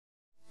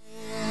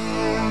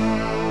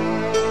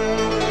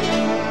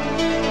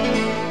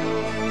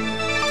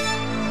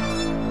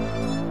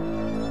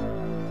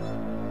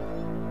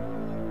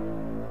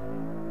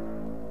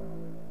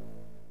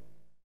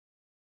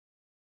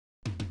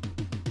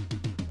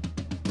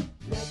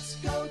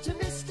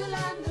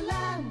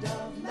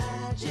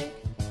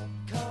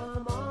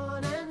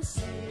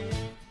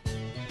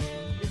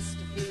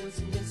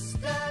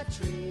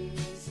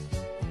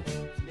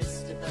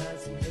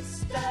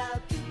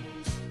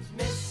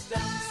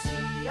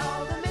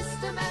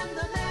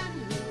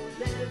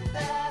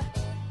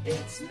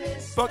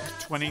Book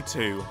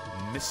 22,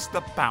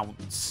 Mr.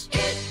 Bounce.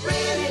 It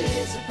really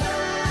is a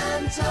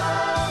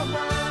pantomime.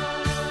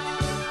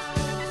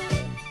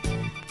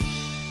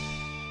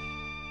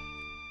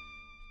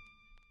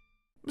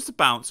 Mr.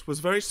 Bounce was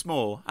very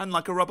small and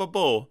like a rubber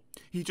ball.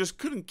 He just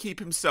couldn't keep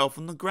himself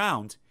on the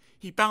ground.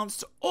 He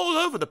bounced all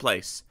over the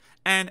place,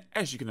 and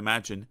as you can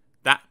imagine,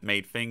 that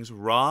made things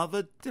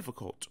rather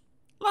difficult.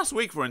 Last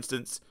week, for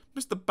instance,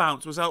 Mr.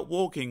 Bounce was out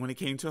walking when he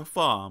came to a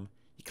farm.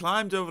 He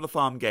climbed over the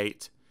farm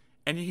gate,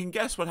 and you can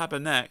guess what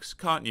happened next,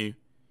 can't you?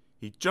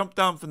 He jumped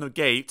down from the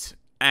gate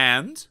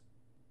and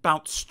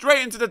bounced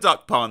straight into the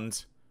duck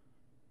pond.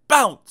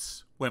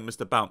 Bounce went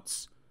Mr.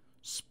 Bounce.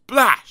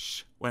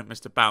 Splash went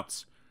Mr.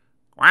 Bounce.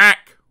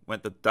 Quack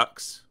went the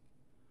ducks.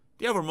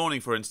 The other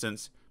morning, for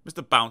instance,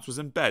 Mr. Bounce was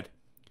in bed.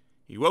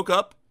 He woke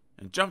up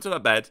and jumped out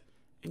of bed,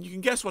 and you can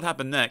guess what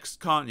happened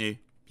next, can't you?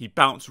 He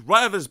bounced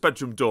right out of his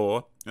bedroom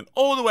door and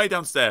all the way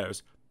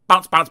downstairs.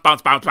 Bounce, bounce,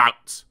 bounce, bounce,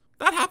 bounce.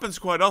 That happens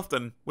quite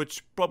often,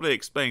 which probably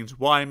explains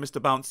why Mr.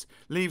 Bounce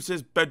leaves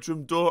his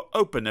bedroom door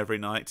open every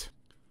night.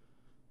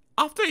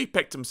 After he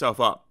picked himself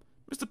up,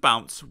 Mr.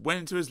 Bounce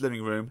went into his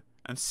living room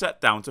and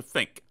sat down to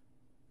think.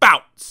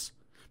 Bounce!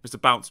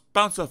 Mr. Bounce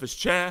bounced off his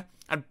chair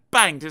and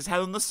banged his head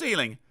on the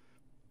ceiling.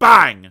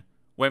 Bang!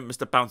 Went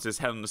Mr. Bounce's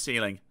head on the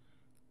ceiling.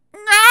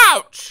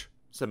 Ouch!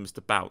 Said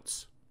Mr.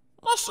 Bounce.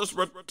 This is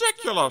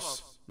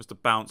ridiculous, Mr.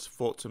 Bounce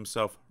thought to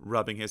himself,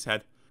 rubbing his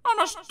head. I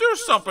must do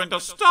something to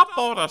stop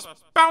all this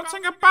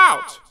bouncing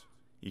about.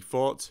 He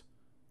thought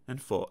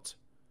and thought.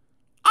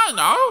 I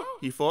know,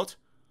 he thought.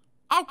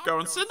 I'll go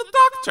and see the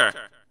doctor.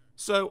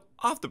 So,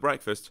 after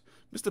breakfast,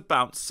 Mr.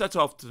 Bounce set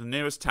off to the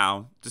nearest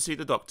town to see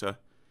the doctor.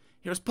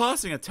 He was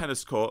passing a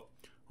tennis court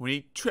when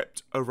he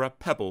tripped over a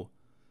pebble.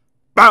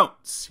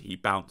 Bounce! He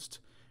bounced,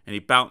 and he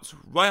bounced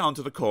right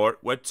onto the court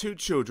where two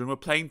children were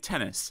playing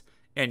tennis.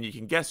 And you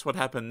can guess what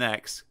happened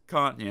next,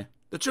 can't you?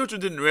 The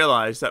children didn't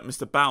realize that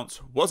Mr.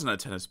 Bounce wasn't a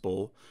tennis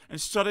ball and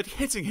started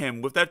hitting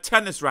him with their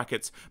tennis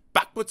rackets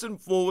backwards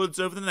and forwards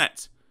over the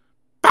net.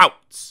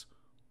 Bounce!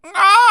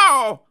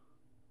 Ow!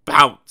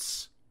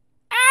 Bounce!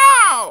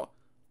 Ow!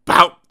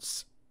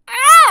 Bounce!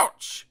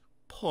 Ouch!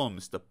 Poor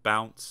Mr.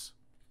 Bounce.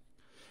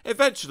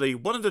 Eventually,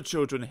 one of the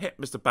children hit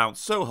Mr.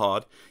 Bounce so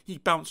hard, he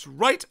bounced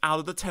right out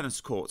of the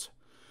tennis court.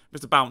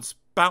 Mr. Bounce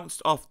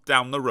bounced off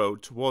down the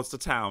road towards the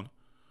town.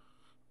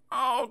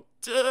 Oh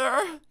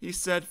dear, he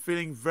said,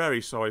 feeling very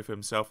sorry for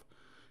himself.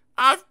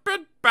 I've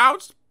been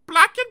bounced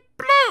black and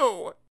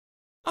blue.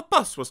 A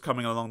bus was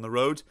coming along the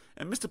road,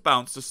 and Mr.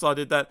 Bounce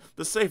decided that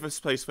the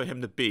safest place for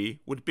him to be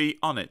would be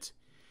on it.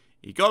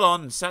 He got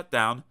on and sat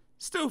down,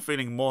 still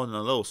feeling more than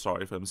a little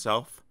sorry for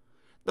himself.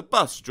 The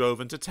bus drove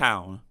into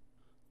town.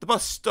 The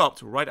bus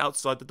stopped right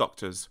outside the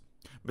doctor's.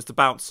 Mr.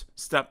 Bounce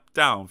stepped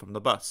down from the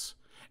bus,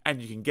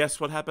 and you can guess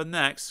what happened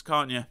next,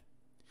 can't you?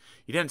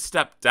 He didn't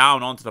step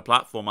down onto the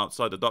platform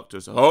outside the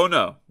doctor's. Oh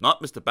no,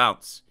 not Mr.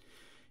 Bounce.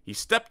 He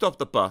stepped off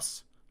the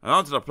bus and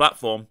onto the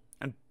platform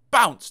and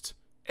bounced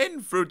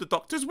in through the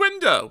doctor's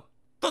window.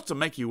 Dr.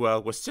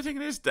 Makey-Well was sitting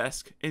at his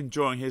desk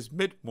enjoying his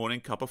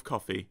mid-morning cup of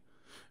coffee.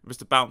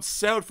 Mr. Bounce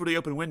sailed through the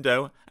open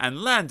window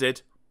and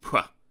landed.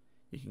 Well,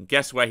 you can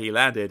guess where he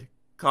landed,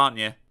 can't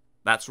you?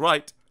 That's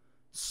right.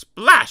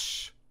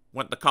 Splash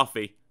went the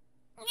coffee.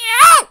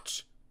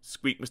 Ouch!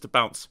 Squeaked Mr.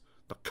 Bounce.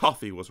 The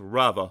coffee was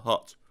rather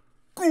hot.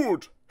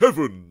 Good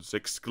heavens!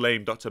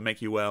 Exclaimed Dr.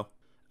 Makey-Well.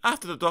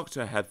 After the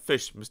doctor had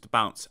fished Mr.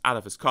 Bounce out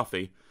of his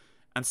coffee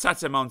and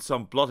sat him on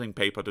some blotting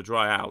paper to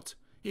dry out,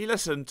 he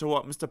listened to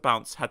what Mr.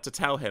 Bounce had to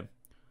tell him.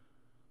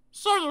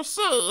 So you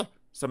see,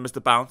 said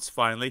Mr. Bounce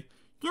finally,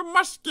 you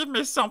must give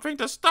me something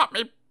to stop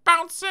me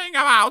bouncing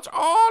about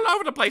all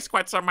over the place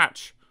quite so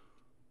much.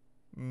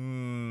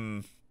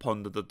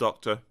 Pondered the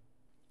doctor.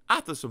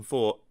 After some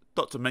thought,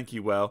 Dr.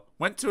 Makey-Well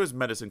went to his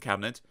medicine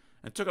cabinet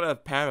and took out a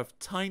pair of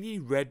tiny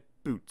red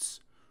boots.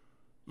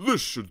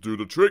 This should do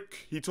the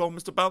trick, he told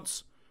Mr.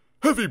 Bounce.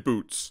 Heavy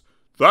boots.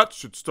 That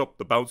should stop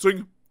the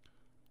bouncing.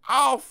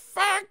 Oh,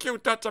 thank you,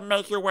 Dr.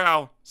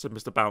 Makey-Well, said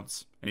Mr.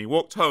 Bounce, and he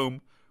walked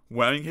home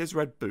wearing his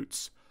red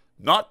boots.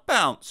 Not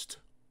bounced,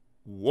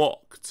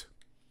 walked.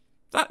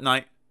 That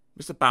night,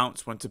 Mr.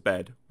 Bounce went to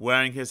bed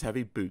wearing his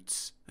heavy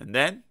boots, and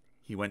then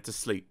he went to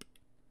sleep.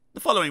 The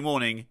following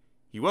morning,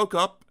 he woke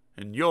up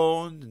and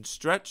yawned and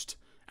stretched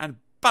and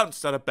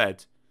bounced out of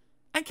bed.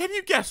 And can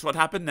you guess what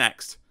happened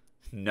next?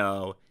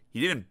 No, he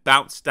didn't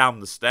bounce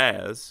down the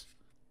stairs.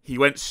 He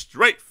went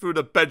straight through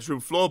the bedroom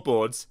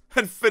floorboards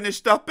and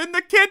finished up in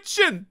the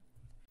kitchen.